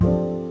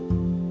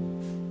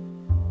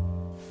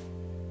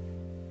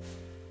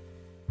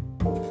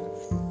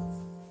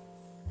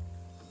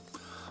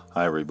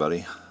Hi,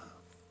 everybody.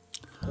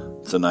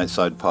 It's a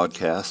Nightside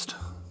podcast.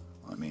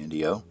 I'm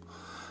Andy O.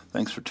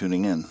 Thanks for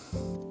tuning in.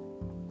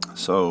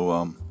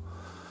 So,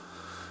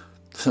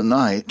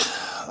 tonight,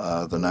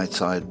 the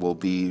Nightside will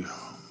be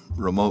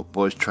remote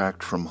voice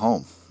tracked from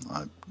home.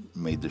 I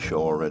made the show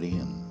already,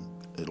 and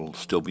it'll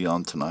still be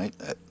on tonight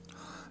at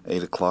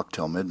 8 o'clock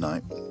till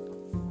midnight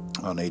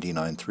on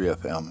 89.3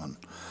 FM and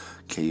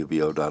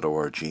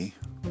KUBO.org.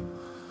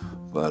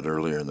 But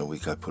earlier in the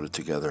week, I put it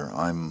together.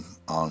 I'm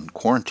on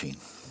quarantine.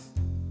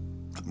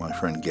 My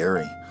friend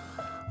Gary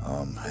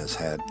has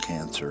had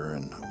cancer,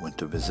 and I went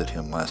to visit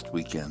him last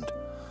weekend.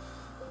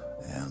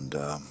 And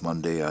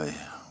Monday I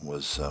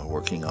was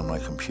working on my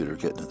computer,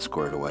 getting it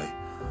squared away.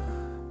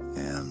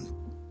 And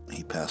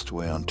he passed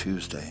away on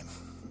Tuesday.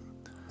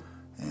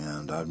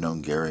 And I've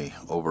known Gary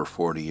over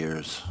 40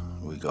 years.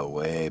 We go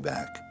way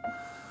back.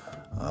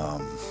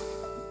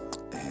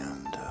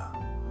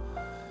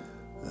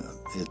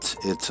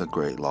 It's a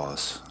great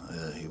loss.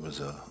 He was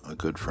a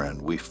good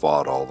friend. We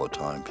fought all the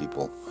time.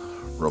 People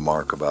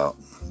remark about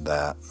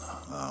that.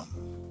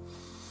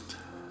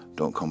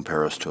 Don't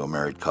compare us to a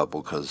married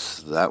couple,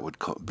 because that would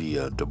be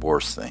a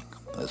divorce thing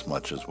as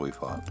much as we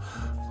fought.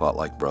 Fought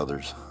like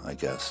brothers, I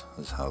guess,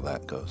 is how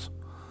that goes.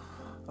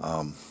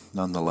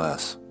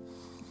 Nonetheless,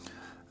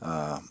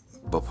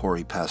 before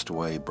he passed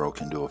away, he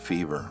broke into a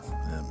fever,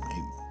 and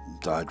he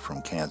died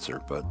from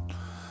cancer, but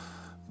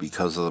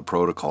because of the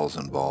protocols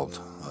involved,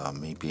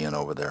 me being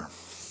over there,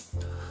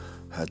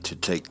 had to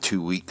take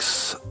 2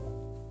 weeks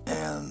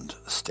and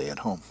stay at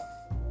home.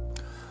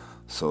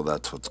 So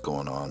that's what's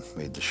going on.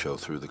 Made the show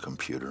through the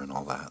computer and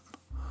all that.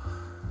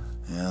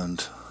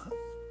 And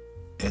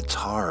it's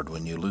hard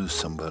when you lose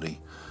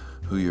somebody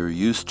who you're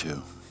used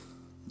to.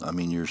 I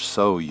mean, you're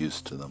so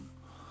used to them.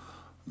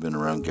 I've been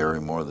around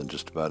Gary more than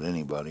just about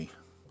anybody.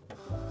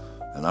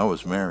 And I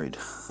was married.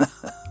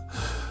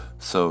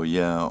 So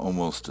yeah,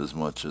 almost as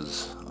much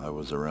as I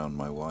was around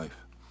my wife.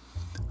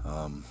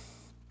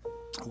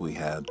 We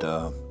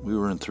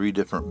were in 3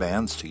 different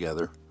bands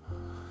together.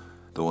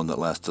 The one that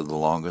lasted the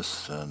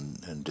longest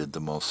and did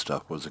the most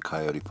stuff was the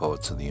Coyote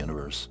Poets of the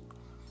Universe.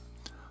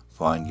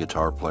 Fine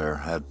guitar player,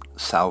 had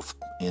South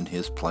in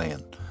his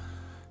playing.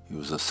 He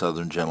was a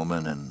Southern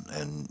gentleman,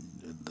 and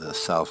the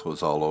South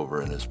was all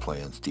over in his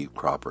playing. Steve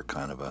Cropper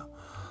kind of a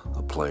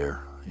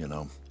player, you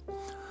know.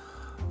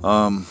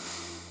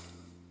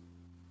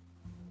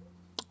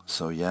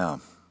 So yeah,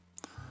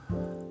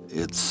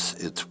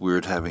 it's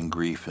weird having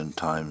grief in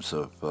times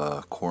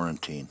of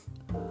quarantine,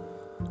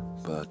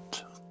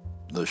 but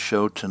the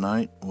show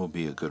tonight will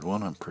be a good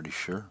one, I'm pretty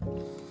sure.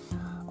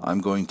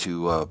 I'm going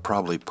to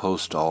probably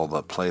post all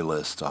the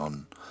playlists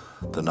on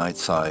the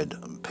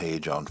Nightside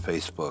page on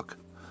Facebook.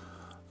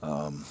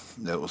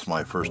 That was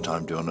my first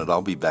time doing it.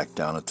 I'll be back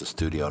down at the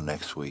studio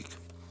next week,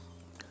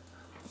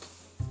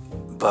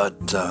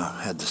 but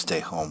had to stay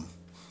home.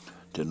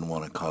 Didn't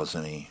want to cause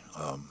any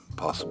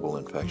possible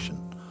infection.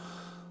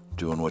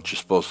 Doing what you're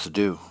supposed to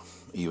do,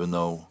 even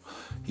though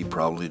he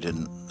probably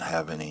didn't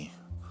have any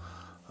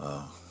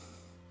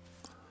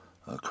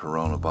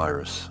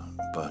coronavirus,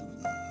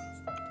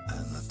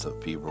 and that the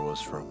fever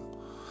was from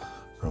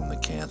the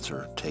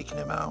cancer taking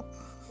him out.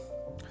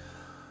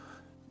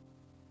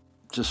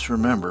 Just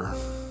remember,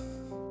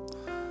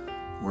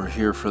 we're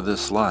here for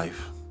this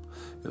life.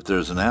 If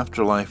there's an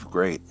afterlife,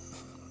 great,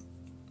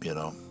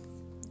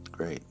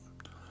 great.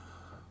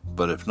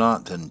 But if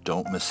not, then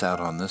don't miss out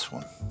on this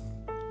one.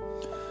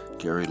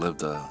 Gary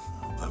lived a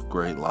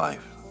great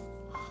life.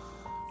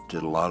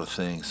 Did a lot of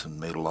things and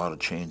made a lot of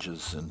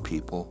changes in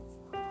people.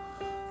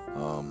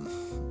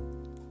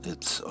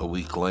 It's a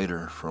week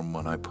later from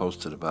when I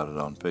posted about it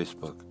on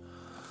Facebook,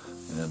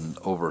 and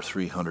over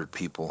 300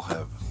 people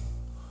have,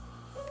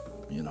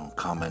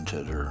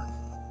 commented or,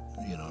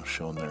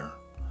 shown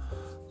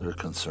their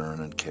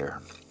concern and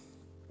care.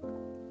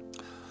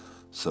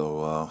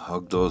 So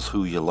hug those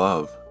who you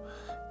love,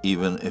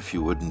 even if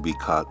you wouldn't be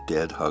caught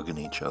dead hugging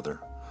each other.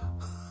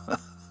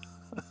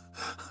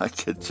 I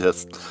could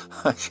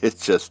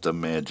just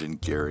imagine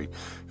Gary.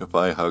 If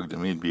I hugged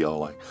him, he'd be all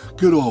like,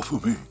 "Get off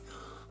of me."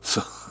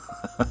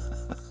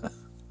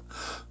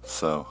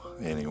 So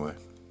anyway.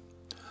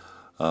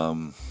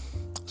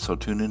 So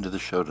tune into the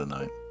show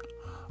tonight.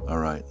 All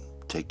right.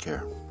 Take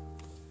care.